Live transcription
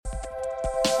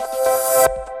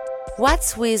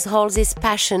What's with all this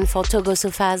passion for Togo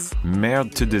sofas?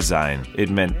 Merde to design. It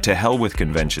meant to hell with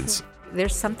conventions.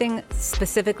 There's something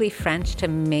specifically French to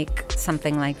make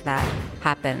something like that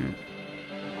happen.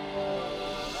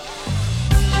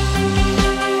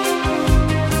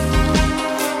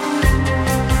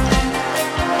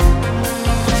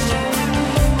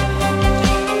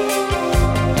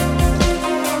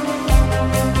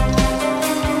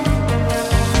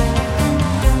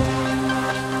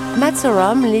 Mats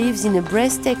Oram lives in a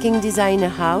breathtaking designer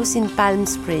house in Palm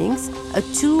Springs, a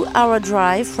 2-hour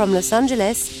drive from Los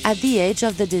Angeles at the edge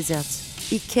of the desert.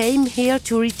 He came here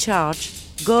to recharge,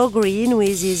 go green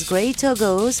with his grey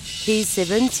Togos, his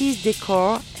 70s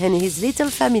decor and his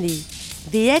little family.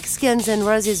 The ex-Guns N'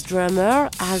 Roses drummer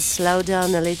has slowed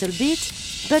down a little bit,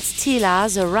 but still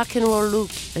has a rock and roll look,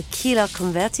 a killer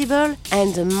convertible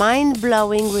and a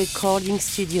mind-blowing recording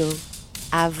studio.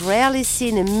 I've rarely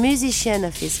seen a musician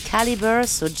of his caliber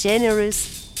so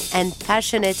generous and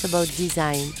passionate about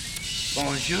design.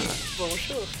 Bonjour.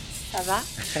 Bonjour. Ça va?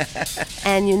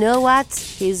 And you know what?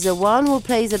 He's the one who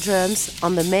plays the drums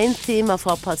on the main theme of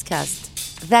our podcast.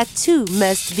 That too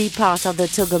must be part of the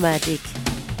Togo magic.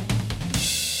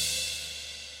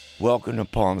 Welcome to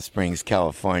Palm Springs,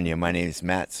 California. My name is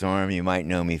Mats Oram. You might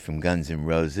know me from Guns N'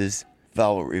 Roses,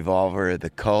 Velvet Revolver, The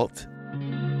Cult.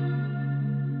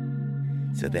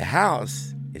 So the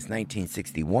house is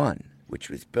 1961, which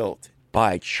was built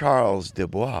by Charles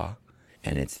Dubois,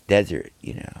 and it's desert,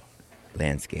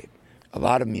 landscape. A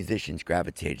lot of musicians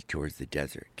gravitated towards the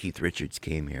desert. Keith Richards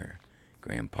came here,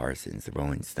 Graham Parsons, the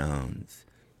Rolling Stones,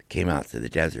 came out to the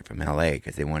desert from LA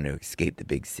because they wanted to escape the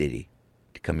big city,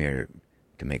 to come here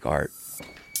to make art.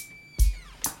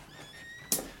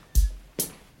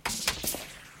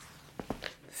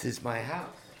 This is my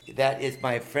house. That is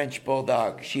my French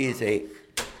bulldog. She is a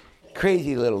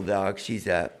crazy little dog. She's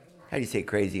how do you say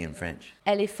crazy in French?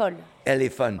 Elle est folle. Elle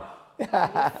est fun.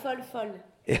 Folle.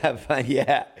 Yeah, fun,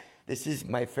 yeah. This is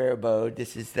my fair abode.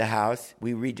 This is the house.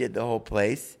 We redid the whole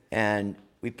place, and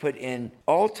we put in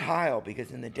all tile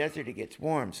because in the desert it gets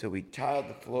warm, so we tiled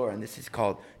the floor, and this is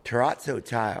called terrazzo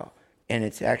tile, and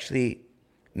it's actually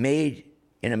made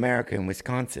in America, in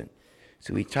Wisconsin.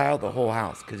 So we tiled the whole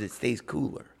house because it stays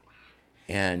cooler.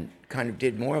 And kind of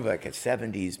did more of like a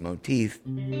 70s motif.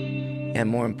 And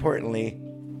more importantly,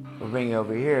 we'll bring you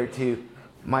over here to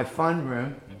my fun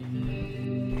room.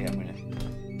 Yeah,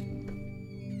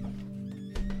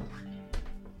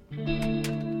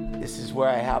 This is where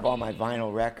I have all my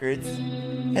vinyl records.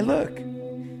 And look,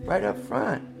 right up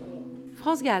front.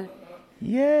 France Gall.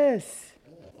 Yes.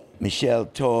 Michel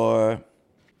Thor.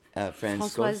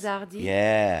 Françoise Hardy.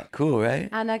 Yeah, cool, right?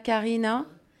 Anna Karina.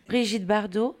 Brigitte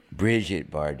Bardot. Brigitte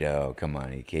Bardot. Come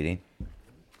on, are you kidding?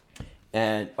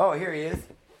 And, oh, here he is.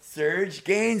 Serge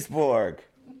Gainsbourg.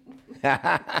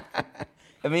 I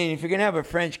mean, if you're going to have a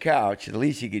French couch, the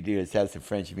least you could do is have some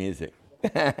French music.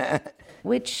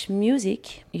 Which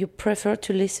music you prefer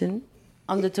to listen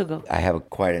on the Togo? I have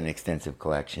quite an extensive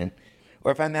collection.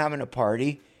 Or if I'm having a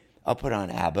party, I'll put on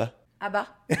ABBA. ABBA?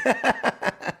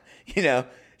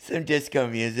 Some disco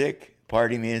music,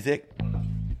 party music.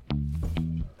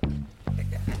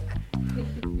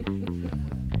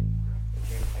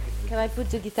 Can I put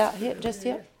the guitar here, just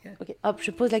here? Okay. Hop,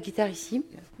 je pose la guitare ici.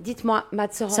 Dites-moi,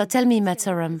 Mats Oram. So tell me, Mats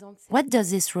Oram, what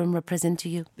does this room represent to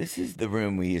you? This is the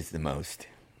room we use the most.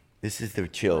 This is the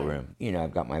chill room.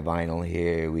 I've got my vinyl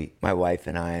here. My wife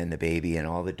and I and the baby and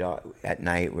all the dog. At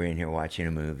night, we're in here watching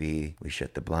a movie. We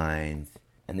shut the blinds.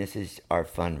 And this is our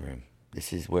fun room.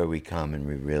 This is where we come and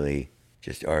we really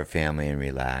just are a family and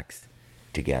relax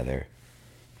together.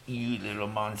 You little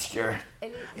monster.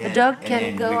 The dog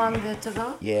can go on the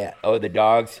Togo? Yeah. Oh, the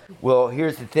dogs? Well,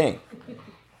 here's the thing.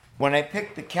 When I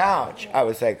picked the couch, I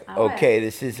was like, okay,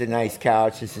 this is a nice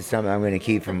couch. This is something I'm going to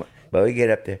keep from... But we get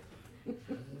up there.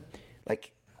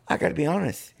 I got to be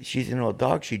honest. She's an old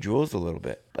dog. She drools a little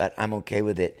bit. But I'm okay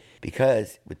with it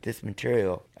because with this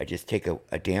material, I just take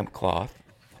a damp cloth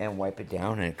and wipe it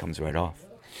down and it comes right off.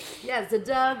 Yes, the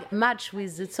dog match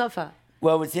with the sofa.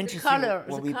 Well, what's interesting,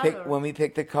 when we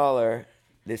picked the color,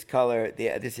 this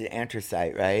is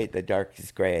anthracite, right? The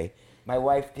darkest gray. My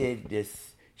wife did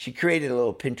this. She created a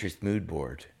little Pinterest mood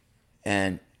board.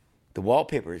 And the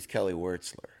wallpaper is Kelly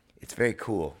Wurtzler. It's very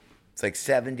cool. It's like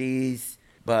 70s,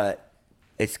 but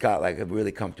it's got like a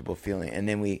really comfortable feeling. And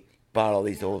then we bought all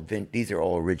these these are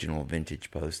all original vintage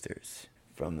posters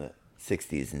from the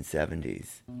 60s and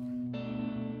 70s.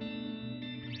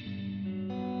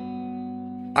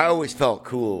 I always felt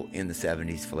cool in the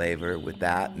 70s flavor with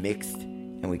that mixed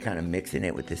and we kind of mixing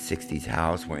it with the 60s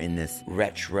house. We're in this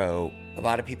retro. A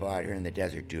lot of people out here in the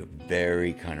desert do a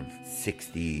very kind of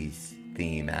 60s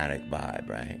thematic vibe,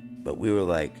 right? But we were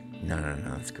like, no,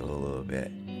 let's go a little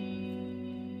bit.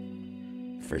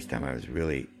 First time I was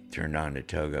really turned on to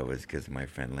Togo was because of my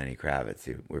friend Lenny Kravitz,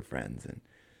 who we're friends, and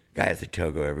guy has a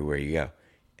Togo everywhere you go.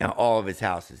 Now, all of his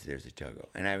houses, there's a Togo.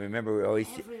 And I remember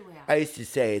I used to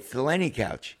say, it's the Lenny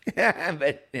couch.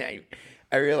 But I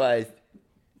realized,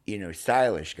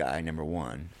 stylish guy, number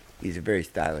one. He's a very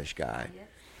stylish guy. Yeah.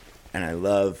 And I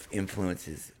love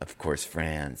influences, of course,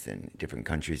 France and different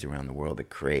countries around the world that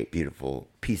create beautiful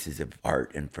pieces of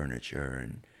art and furniture.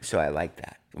 And so I like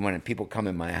that. When people come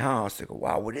in my house, they go,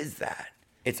 wow, what is that?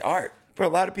 It's art. For a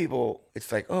lot of people,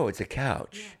 it's like, oh, it's a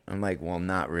couch. Yeah. I'm like, well,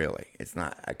 not really. It's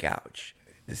not a couch.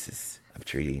 I'm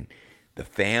treating the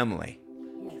family.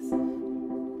 Yes.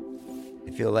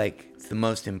 I feel like it's the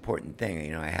most important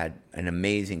thing. I had an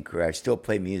amazing career. I still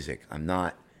play music. I'm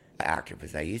not active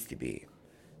as I used to be.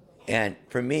 And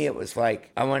for me, it was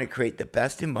like, I want to create the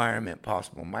best environment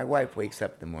possible. My wife wakes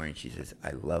up in the morning, she says,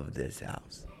 I love this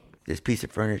house. This piece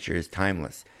of furniture is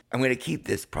timeless. I'm going to keep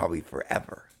this probably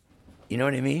forever. You know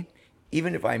what I mean?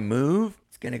 Even if I move,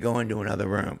 it's going to go into another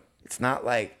room. It's not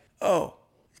like, oh,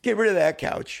 let's get rid of that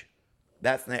couch.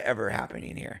 That's not ever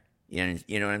happening here. You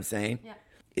know what I'm saying? Yeah.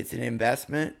 It's an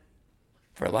investment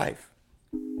for life.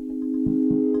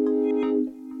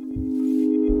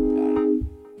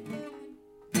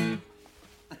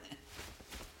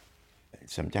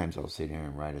 Sometimes I'll sit here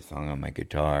and write a song on my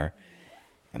guitar,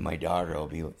 and my daughter will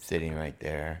be sitting right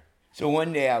there. So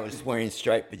one day I was wearing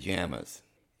striped pajamas,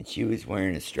 and she was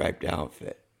wearing a striped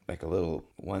outfit, like a little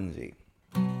onesie.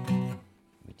 Let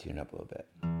me tune up a little bit.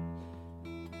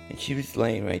 And she was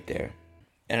laying right there.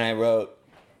 And I wrote,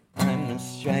 I'm a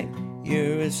stripe,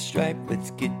 you're a stripe,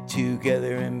 let's get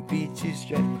together and be two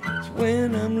stripes. So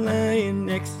when I'm lying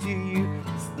next to you,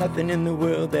 there's nothing in the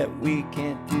world that we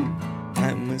can't do.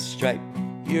 I'm a stripe,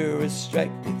 you're a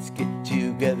stripe, let's get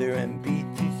together and be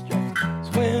two stripes.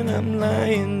 So when I'm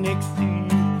lying next to you,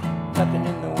 nothing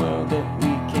in the world that we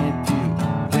can't do.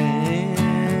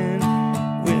 When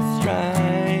we're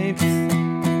stripes,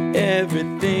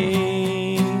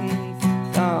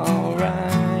 everything's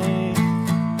alright.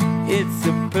 It's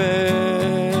a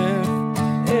perfect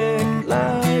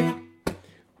life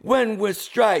when we're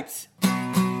stripes.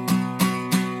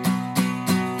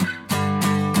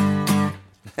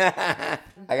 I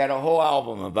got a whole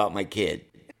album about my kid.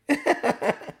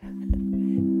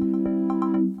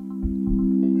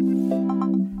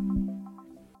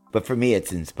 But for me,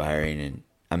 it's inspiring, and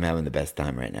I'm having the best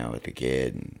time right now with the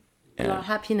kid. And you are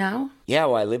happy now? Yeah,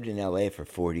 well, I lived in L.A. for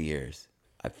 40 years.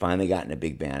 I finally got in a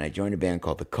big band. I joined a band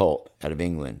called The Cult out of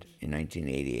England in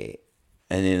 1988.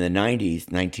 And in the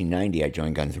 90s, 1990, I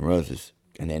joined Guns N' Roses.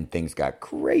 And then things got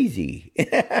crazy.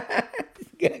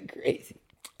 Got crazy.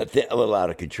 A little out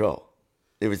of control.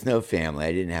 There was no family.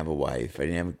 I didn't have a wife. I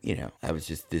didn't have, I was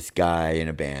just this guy in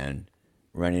a band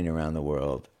running around the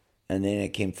world. And then it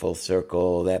came full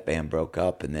circle. That band broke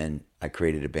up. And then I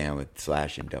created a band with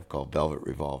Slash and Duff called Velvet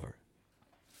Revolver.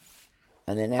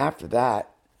 And then after that,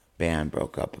 band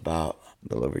broke up about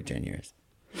a little over 10 years.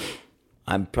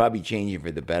 I'm probably changing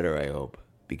for the better, I hope,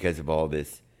 because of all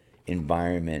this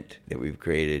environment that we've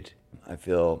created. I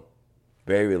feel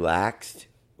very relaxed,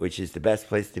 which is the best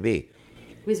place to be.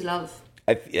 With love.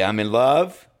 I'm in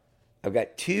love. I've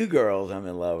got 2 girls I'm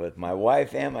in love with, my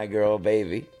wife and my girl,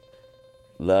 baby.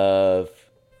 Love,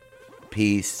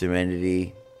 peace,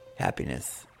 serenity,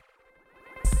 happiness.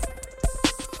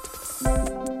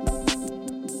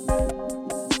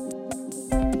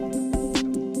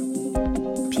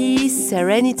 Peace,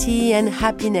 serenity, and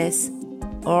happiness,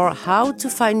 or how to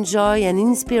find joy and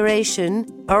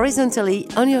inspiration horizontally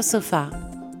on your sofa.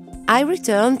 I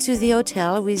returned to the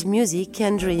hotel with music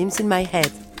and dreams in my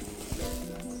head.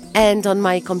 And on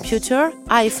my computer,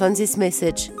 I found this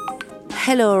message.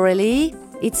 Hello, Aurélie.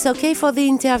 It's okay for the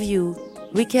interview.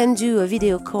 We can do a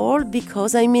video call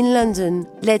because I'm in London.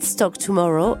 Let's talk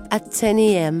tomorrow at 10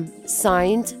 a.m.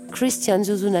 Signed, Christian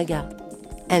Zuzunaga.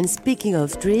 And speaking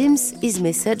of dreams, his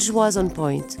message was on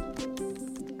point.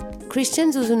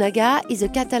 Christian Zuzunaga is a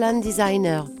Catalan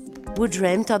designer who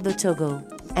dreamt of the Togo.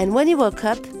 And when he woke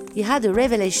up, he had a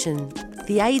revelation.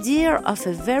 The idea of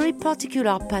a very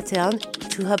particular pattern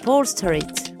to upholster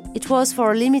it. It was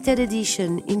for a limited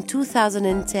edition in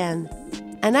 2010.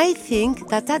 And I think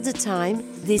that at the time,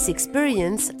 this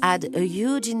experience had a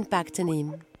huge impact on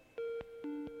him.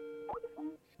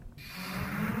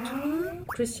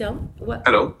 Christian, what?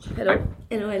 Hello. Hello. Hi.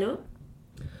 Hello.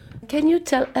 Can you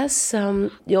tell us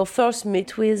your first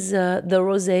meet with the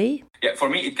rosé? Yeah, for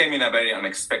me, it came in a very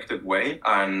unexpected way.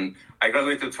 And I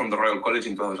graduated from the Royal College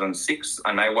in 2006,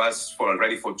 and I was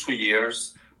already for 2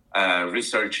 years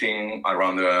researching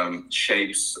around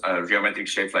shapes, geometric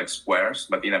shapes like squares,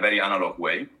 but in a very analog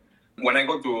way. When I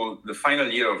got to the final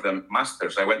year of the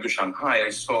master's, I went to Shanghai.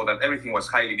 I saw that everything was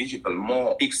highly digital,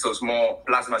 more pixels, more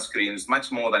plasma screens,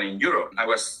 much more than in Europe. I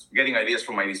was getting ideas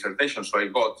for my dissertation, so I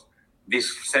got this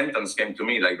sentence came to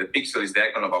me, like the pixel is the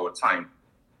icon of our time.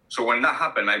 So when that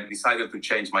happened, I decided to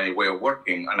change my way of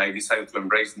working, and I decided to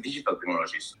embrace digital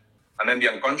technologies. And then the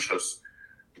unconscious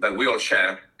that we all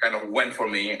share kind of went for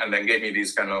me and then gave me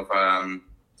this kind of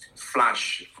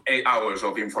flash 8 hours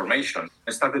of information.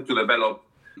 I started to develop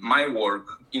my work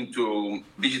into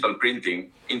digital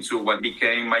printing, into what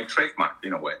became my trademark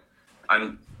in a way.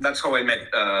 And that's how I met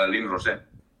Lynn Rosé.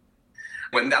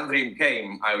 When that dream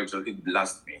came, it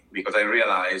blasted me because I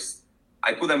realized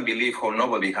I couldn't believe how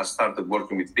nobody has started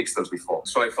working with pixels before.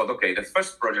 So I thought, okay, the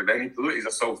first project I need to do is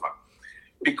a sofa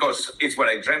because it's what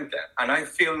I dreamt of. And I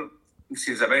feel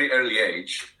since a very early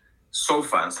age,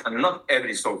 sofas, and not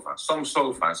every sofa, some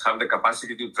sofas have the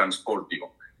capacity to transport you.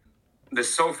 The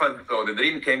sofa, or the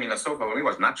dream came in a sofa, for me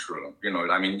was natural.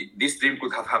 This dream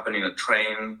could have happened in a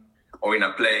train or in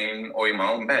a plane or in my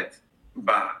own bed.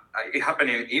 But it happened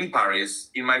in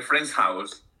Paris, in my friend's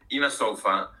house, in a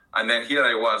sofa. And then here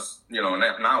I was,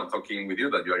 now talking with you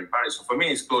that you're in Paris. So for me,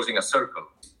 it's closing a circle.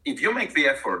 If you make the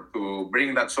effort to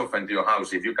bring that sofa into your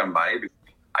house, if you can buy it,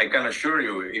 I can assure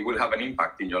you it will have an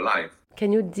impact in your life.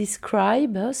 Can you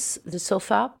describe us the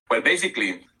sofa? Well,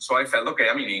 basically, so I felt, okay,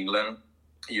 I'm in England,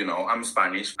 I'm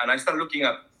Spanish. And I started looking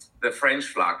at the French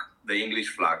flag, the English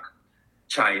flag,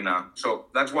 China. So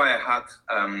that's why I had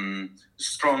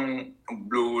strong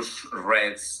blues,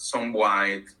 reds, some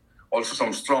white, also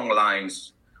some strong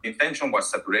lines. The intention was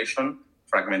saturation,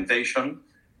 fragmentation,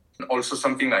 and also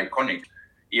something iconic.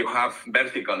 You have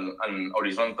vertical and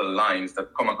horizontal lines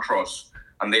that come across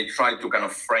and they try to kind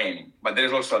of frame. But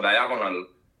there's also a diagonal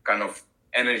kind of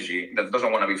energy that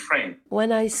doesn't want to be framed.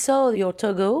 When I saw your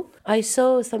Togo, I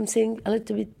saw something a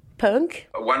little bit punk.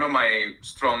 One of my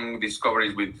strong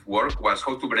discoveries with work was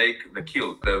how to break the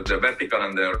kilt, the vertical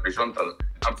and the horizontal.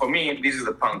 And for me, this is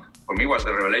the punk. For me,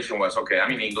 the revelation was, okay,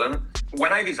 I'm in England.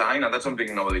 When I design, and that's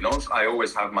something nobody knows, I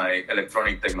always have my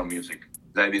electronic techno music.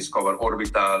 I discovered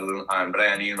Orbital and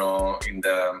Brian Eno in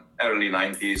the early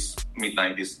 90s,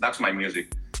 mid-90s. That's my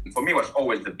music. For me, it was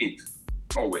always the beat,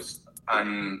 always.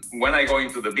 And when I go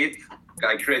into the beat,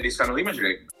 I create this kind of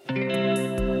imagery.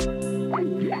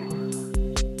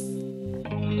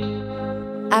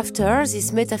 After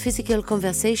this metaphysical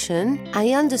conversation, I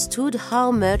understood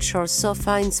how much our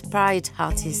sofa inspired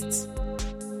artists.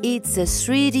 It's a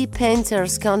 3D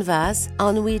painter's canvas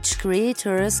on which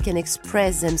creators can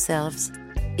express themselves.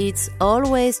 It's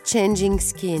always changing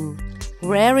skin.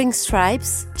 Wearing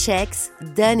stripes, checks,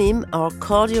 denim or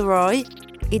corduroy,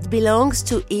 it belongs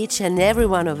to each and every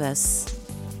one of us.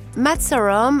 Matt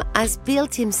Sorum has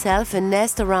built himself a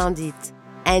nest around it,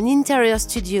 an interior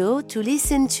studio to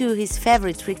listen to his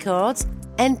favorite records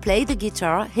and play the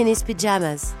guitar in his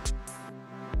pajamas.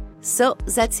 So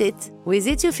that's it. With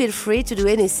it you feel free to do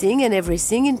anything and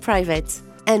everything in private.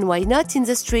 And why not in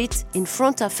the street, in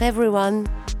front of everyone?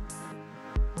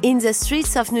 In the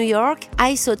streets of New York,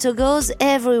 I saw Togos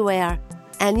everywhere,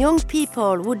 and young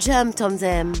people who jumped on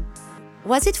them.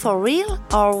 Was it for real,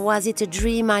 or was it a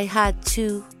dream I had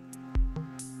too?